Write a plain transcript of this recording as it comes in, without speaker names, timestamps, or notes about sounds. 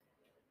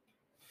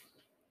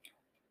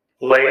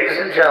Ladies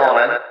and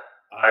gentlemen,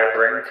 I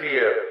bring to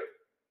you.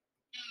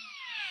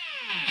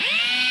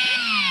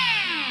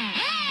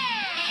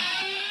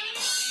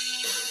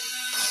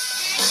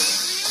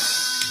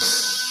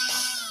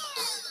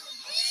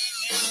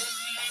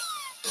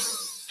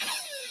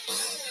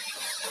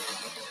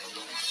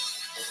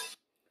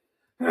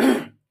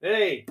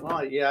 Hey,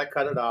 oh yeah, I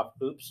cut it off.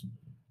 Oops.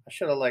 I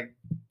should have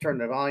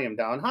turned the volume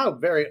down. How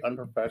very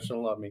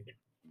unprofessional of me.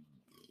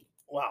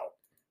 Wow.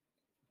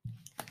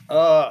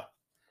 Uh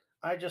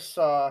I just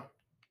saw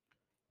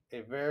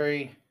a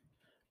very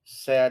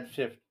sad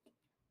fifth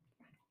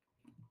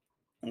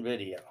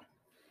video.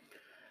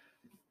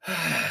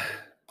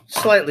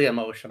 Slightly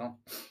emotional.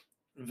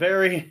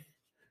 Very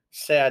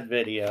sad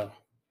video.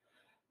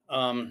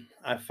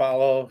 I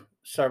follow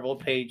several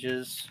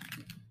pages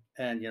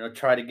and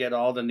try to get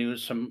all the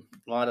news from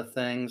a lot of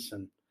things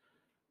and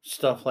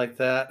stuff like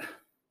that.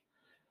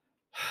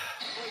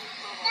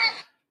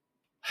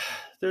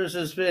 There's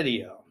this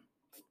video.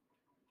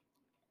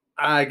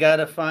 I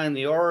gotta find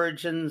the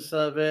origins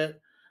of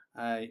it.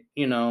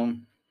 Who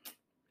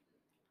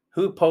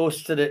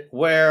posted it,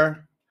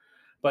 where,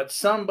 but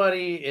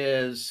somebody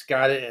is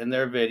got it in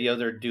their video.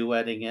 They're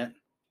duetting it,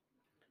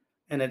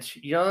 and it's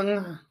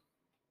young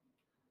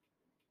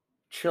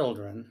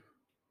children,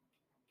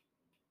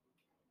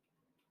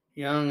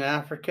 young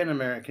African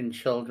American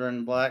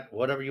children, black,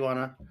 whatever you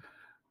wanna,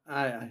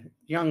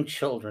 young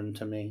children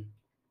to me.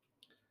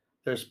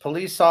 There's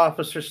police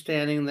officers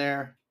standing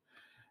there,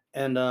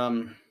 and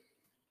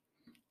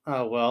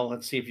oh well,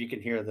 let's see if you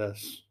can hear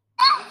this.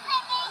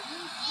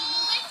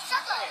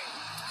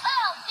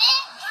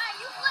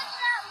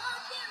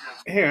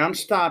 Here, I'm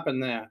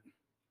stopping that.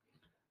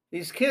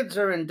 These kids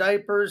are in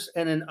diapers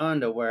and in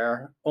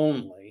underwear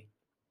only.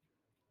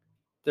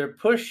 They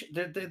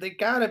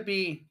gotta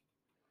be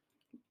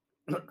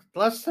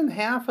less than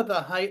half of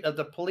the height of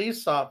the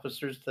police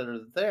officers that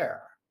are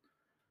there.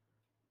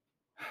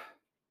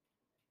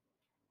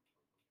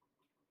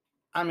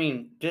 I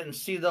mean, didn't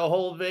see the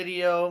whole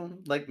video.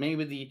 Like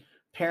maybe the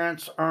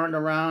parents aren't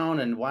around,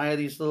 and why are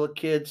these little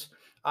kids?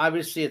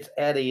 Obviously, it's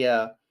at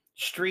a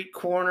street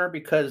corner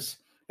because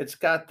it's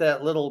got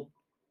that little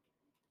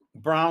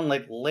brown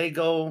like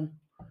Lego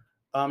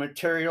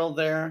material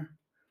there.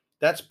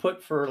 That's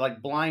put for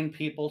like blind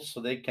people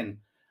so they can,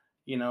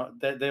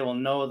 that they will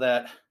know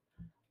that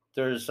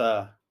there's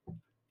not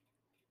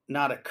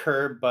a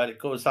curb, but it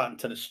goes out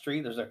into the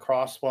street. There's a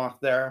crosswalk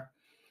there.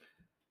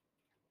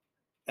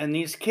 And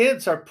these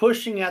kids are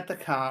pushing at the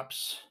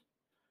cops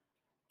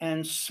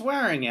and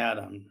swearing at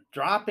them,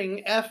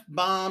 dropping F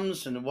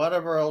bombs and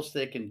whatever else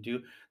they can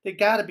do. They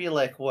got to be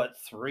like, what,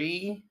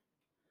 3,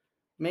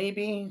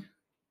 maybe?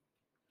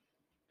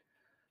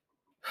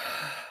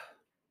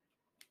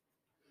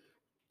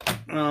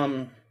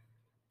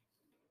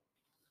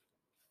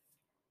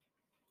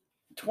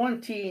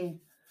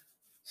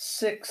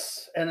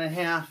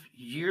 26.5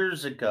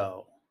 years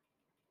ago,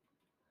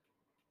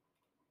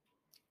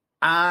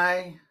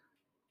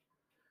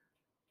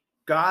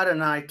 God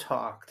and I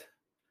talked.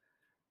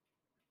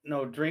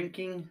 No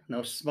drinking,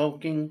 no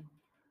smoking,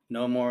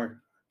 no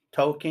more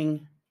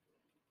toking.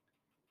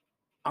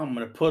 I'm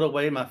going to put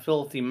away my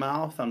filthy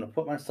mouth. I'm going to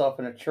put myself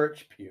in a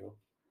church pew.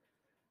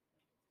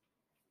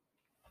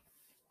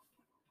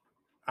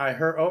 I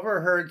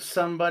overheard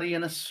somebody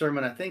in a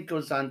sermon, I think it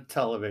was on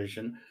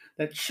television,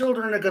 that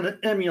children are going to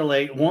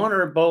emulate one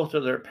or both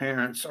of their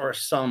parents or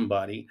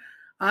somebody.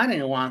 I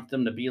didn't want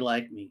them to be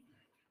like me.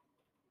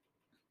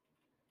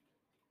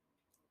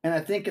 And I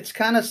think it's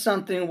kind of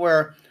something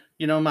where,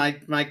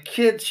 my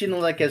kids,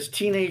 like as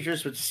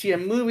teenagers would see a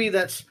movie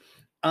that's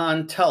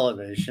on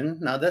television.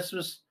 Now this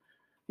was,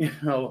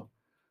 oh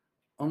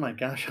my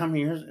gosh, how many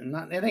years?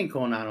 It ain't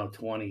going on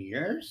 20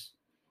 years.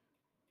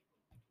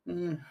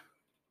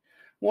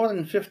 More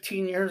than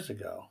 15 years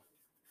ago.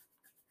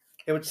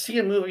 They would see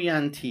a movie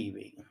on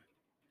TV.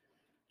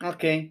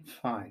 Okay,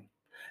 fine.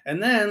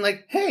 And then,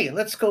 hey,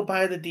 let's go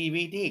buy the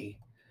DVD.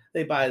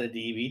 They buy the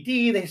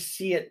DVD, they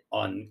see it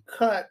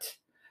uncut,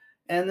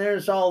 and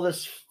there's all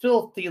this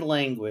filthy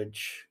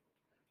language.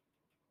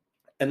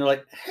 And they're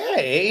like,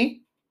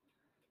 hey.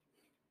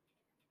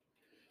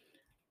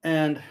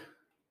 And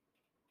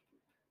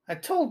I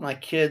told my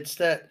kids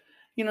that,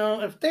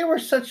 if they were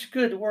such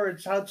good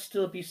words, I'd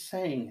still be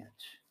saying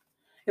it.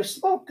 If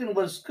smoking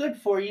was good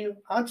for you,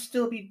 I'd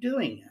still be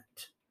doing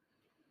it.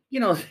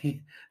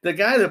 The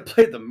guy that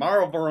played the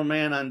Marlboro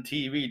Man on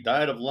TV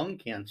died of lung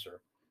cancer.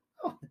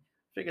 Oh,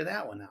 figure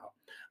that one out.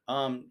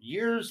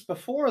 Years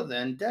before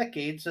then,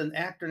 decades, an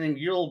actor named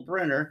Yul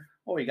Brynner.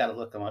 Oh, you got to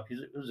look him up. He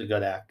was a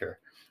good actor.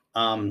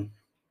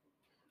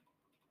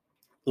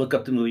 Look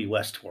up the movie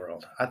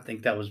Westworld. I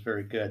think that was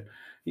very good.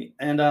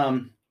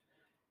 And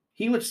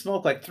he would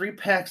smoke like 3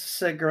 packs of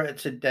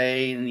cigarettes a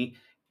day, and he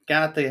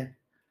got the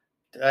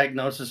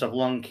diagnosis of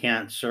lung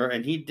cancer,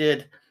 and he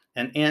did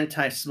an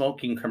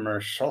anti-smoking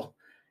commercial.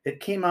 It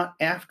came out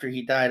after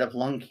he died of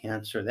lung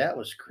cancer. That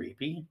was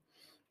creepy.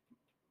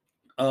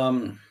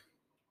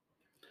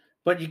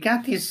 But you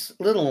got these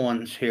little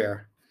ones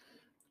here,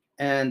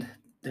 and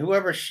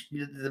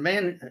the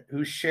man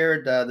who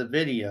shared the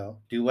video,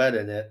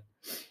 duetted it,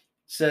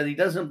 said he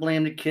doesn't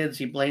blame the kids,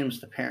 he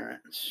blames the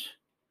parents.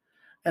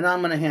 And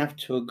I'm going to have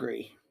to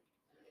agree.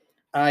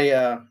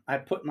 I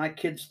put my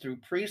kids through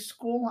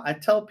preschool. I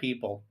tell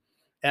people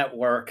at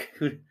work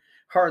who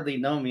hardly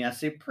know me, I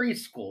say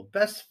preschool,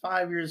 best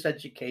 5 years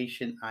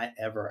education I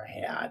ever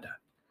had.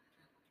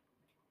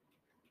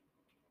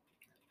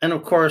 And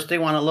of course, they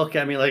want to look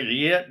at me like,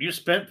 yeah, you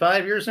spent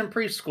 5 years in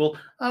preschool.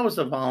 I was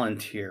a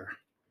volunteer.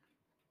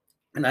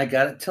 And I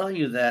got to tell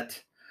you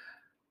that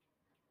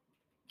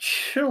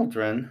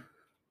children,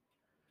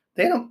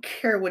 they don't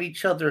care what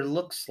each other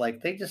looks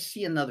like. They just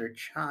see another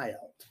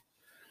child.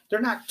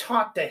 They're not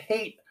taught to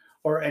hate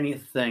or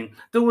anything.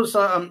 There was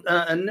an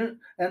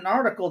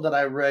article that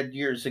I read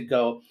years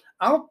ago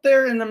out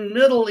there in the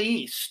Middle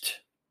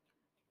East,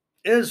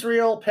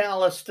 Israel,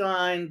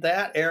 Palestine,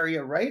 that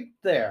area right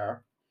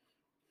there.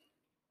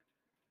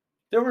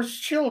 There was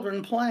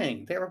children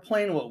playing. They were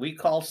playing what we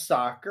call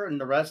soccer, and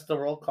the rest of the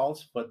world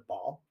calls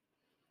football.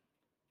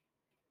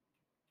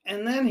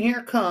 And then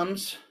here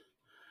comes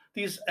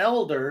these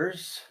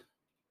elders.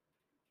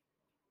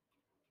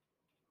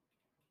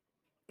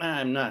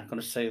 I'm not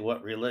going to say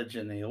what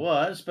religion he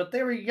was, but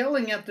they were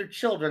yelling at their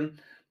children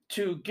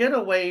to get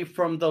away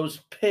from those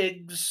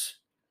pigs,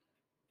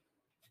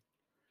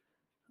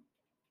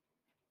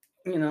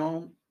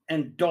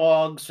 and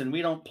dogs, and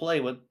we don't play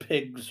with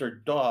pigs or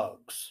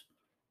dogs.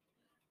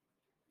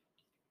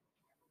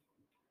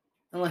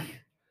 And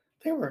like,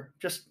 they were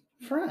just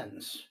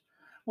friends.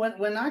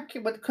 When I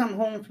would come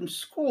home from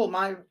school,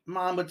 my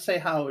mom would say,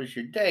 "How was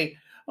your day?"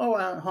 "Oh,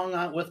 I hung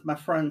out with my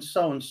friend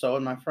so and so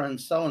and my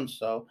friend so and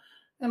so,"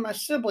 and my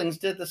siblings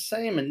did the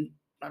same. And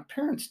my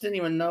parents didn't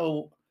even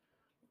know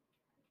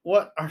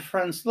what our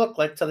friends looked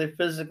like till they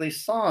physically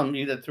saw them,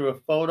 either through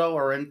a photo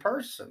or in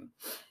person.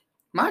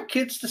 My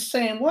kid's the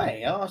same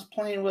way. I was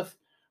playing with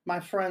my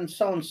friend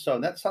so and so.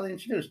 That's how they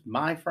introduced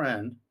my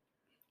friend,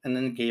 and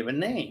then gave a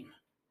name.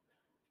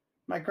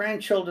 My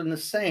grandchildren the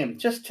same.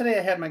 Just today,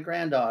 I had my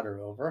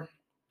granddaughter over,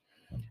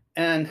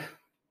 and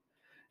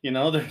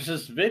there's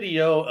this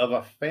video of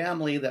a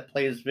family that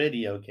plays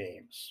video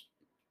games.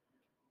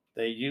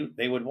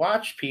 They would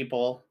watch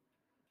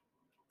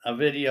a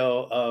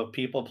video of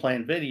people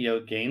playing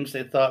video games.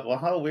 They thought, well,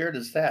 how weird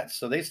is that?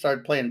 So they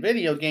started playing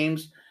video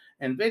games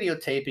and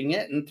videotaping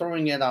it and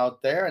throwing it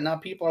out there. And now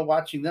people are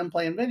watching them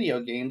playing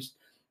video games.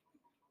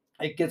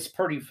 It gets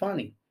pretty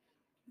funny.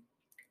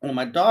 Well,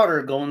 my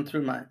granddaughter going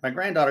through my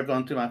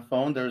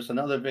phone, there's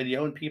another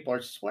video and people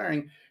are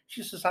swearing.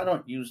 She says, "I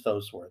don't use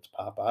those words,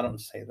 Papa. I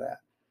don't say that."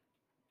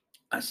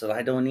 I said,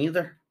 "I don't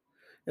either.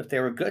 If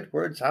they were good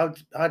words,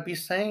 I'd be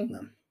saying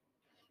them."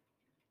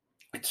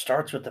 It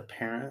starts with the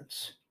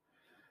parents.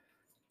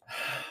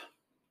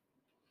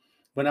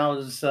 When I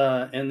was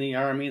in the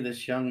army,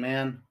 this young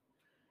man,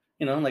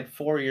 like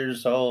 4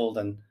 years old,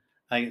 and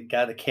I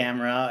got a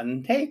camera out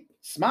and, "Hey,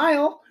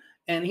 smile,"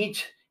 and he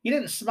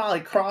didn't smile.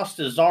 He crossed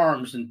his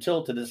arms and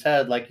tilted his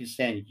head like he's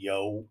saying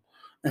 "yo,"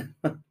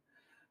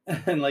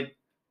 and like,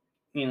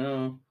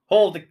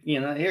 hold the,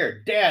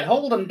 "Here, Dad,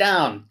 hold him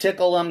down,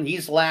 tickle him."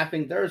 He's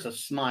laughing. There's a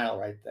smile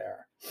right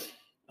there.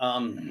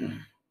 I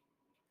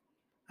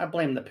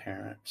blame the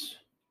parents.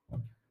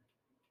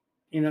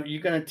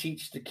 You're going to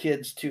teach the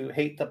kids to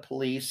hate the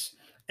police.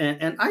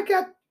 And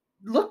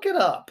look it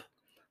up.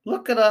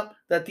 Look it up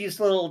that these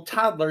little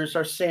toddlers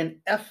are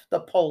saying F the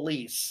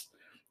police.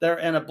 They're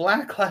in a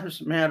Black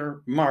Lives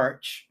Matter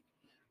march,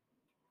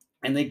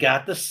 and they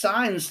got the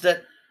signs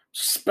that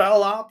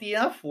spell out the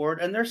F word,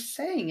 and they're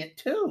saying it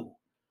too.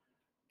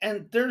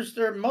 And there's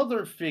their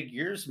mother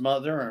figures,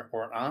 mother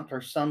or aunt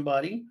or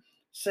somebody,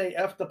 say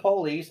F the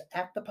police,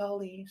 F the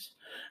police.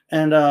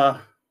 And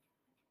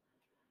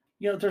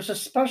there's a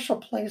special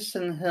place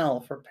in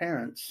hell for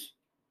parents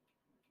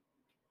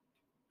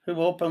who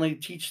openly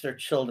teach their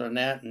children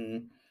that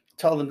and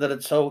tell them that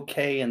it's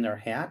okay, and they're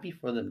happy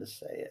for them to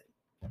say it.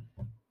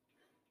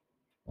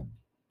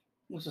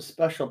 There's a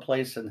special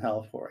place in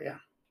hell for you.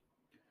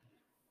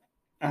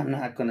 I'm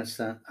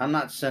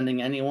not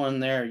sending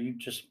anyone there. You're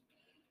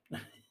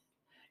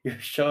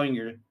showing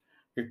your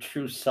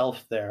true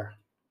self there.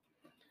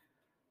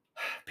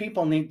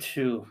 People need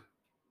to,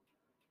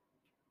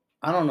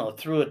 I don't know,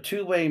 through a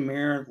two-way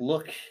mirror,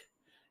 look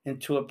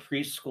into a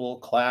preschool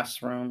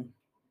classroom,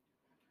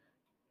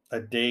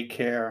 a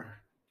daycare,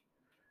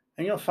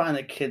 and you'll find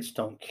that kids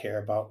don't care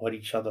about what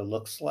each other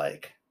looks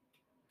like.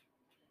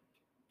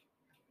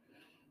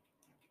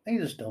 They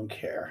just don't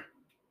care.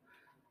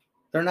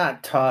 They're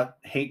not taught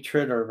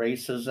hatred or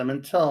racism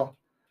until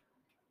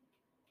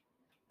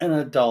an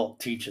adult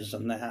teaches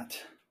them that.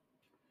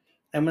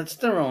 And when it's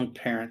their own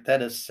parent,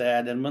 that is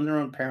sad. And when their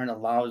own parent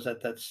allows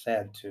it, that's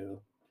sad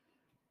too.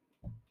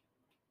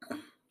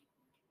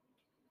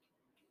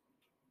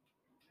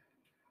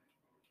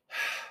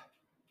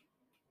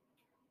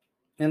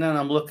 And then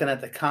I'm looking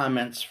at the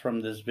comments from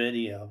this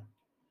video,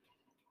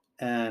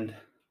 and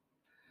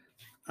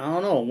I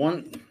don't know.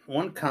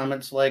 One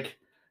comment's like,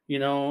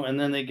 and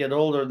then they get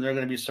older and they're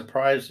going to be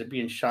surprised at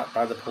being shot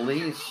by the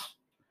police.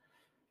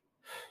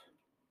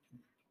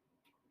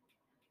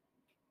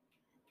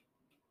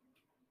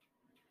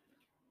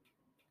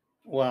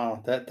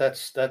 Wow,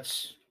 that's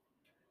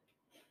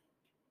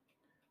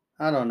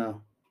I don't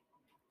know.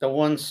 The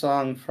one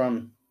song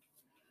from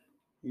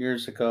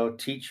years ago,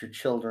 teach your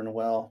children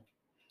well.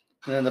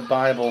 And in the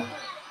Bible,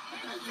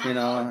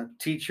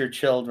 teach your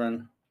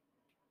children,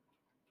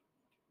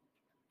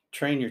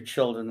 train your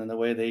children in the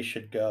way they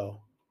should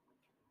go.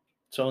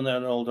 So when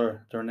they're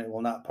older, they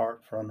will not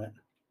part from it.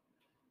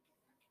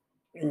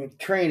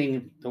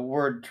 Training, the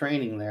word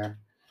training there,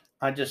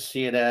 I just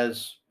see it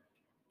as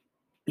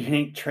you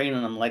ain't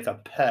training them like a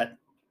pet.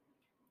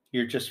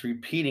 You're just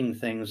repeating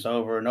things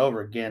over and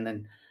over again,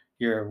 and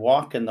you're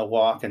walking the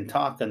walk and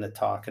talking the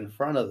talk in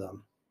front of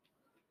them.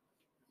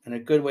 And a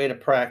good way to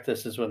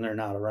practice is when they're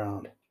not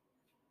around.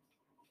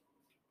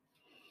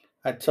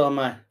 I tell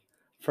my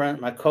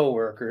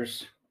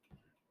coworkers,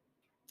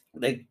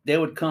 they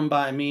would come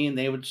by me and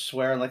they would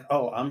swear like,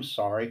 "Oh, I'm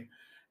sorry."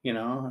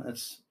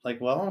 It's like,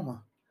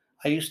 well,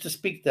 I used to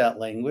speak that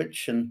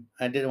language and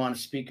I didn't want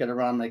to speak it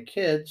around my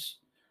kids.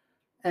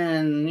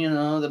 And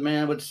the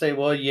man would say,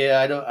 "Well,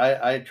 yeah,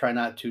 I try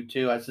not to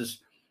too." I says,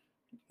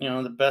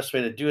 the best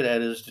way to do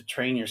that is to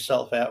train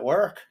yourself at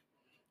work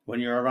when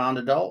you're around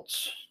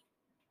adults.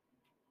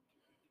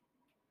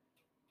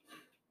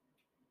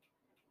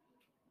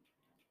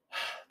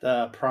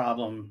 The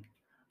problem,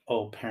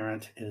 oh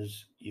parent,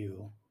 is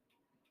you.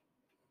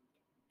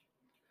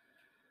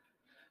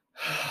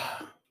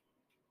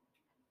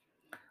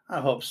 I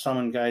hope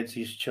someone guides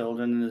these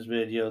children in this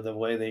video the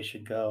way they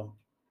should go.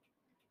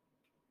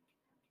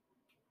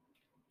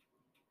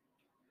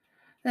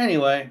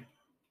 Anyway,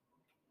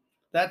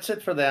 that's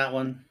it for that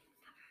one.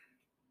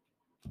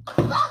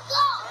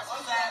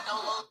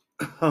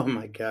 Oh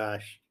my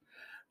gosh.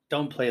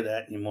 Don't play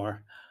that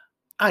anymore.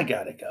 I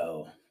gotta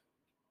go.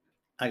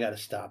 I gotta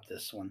stop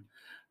this one.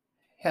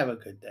 Have a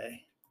good day.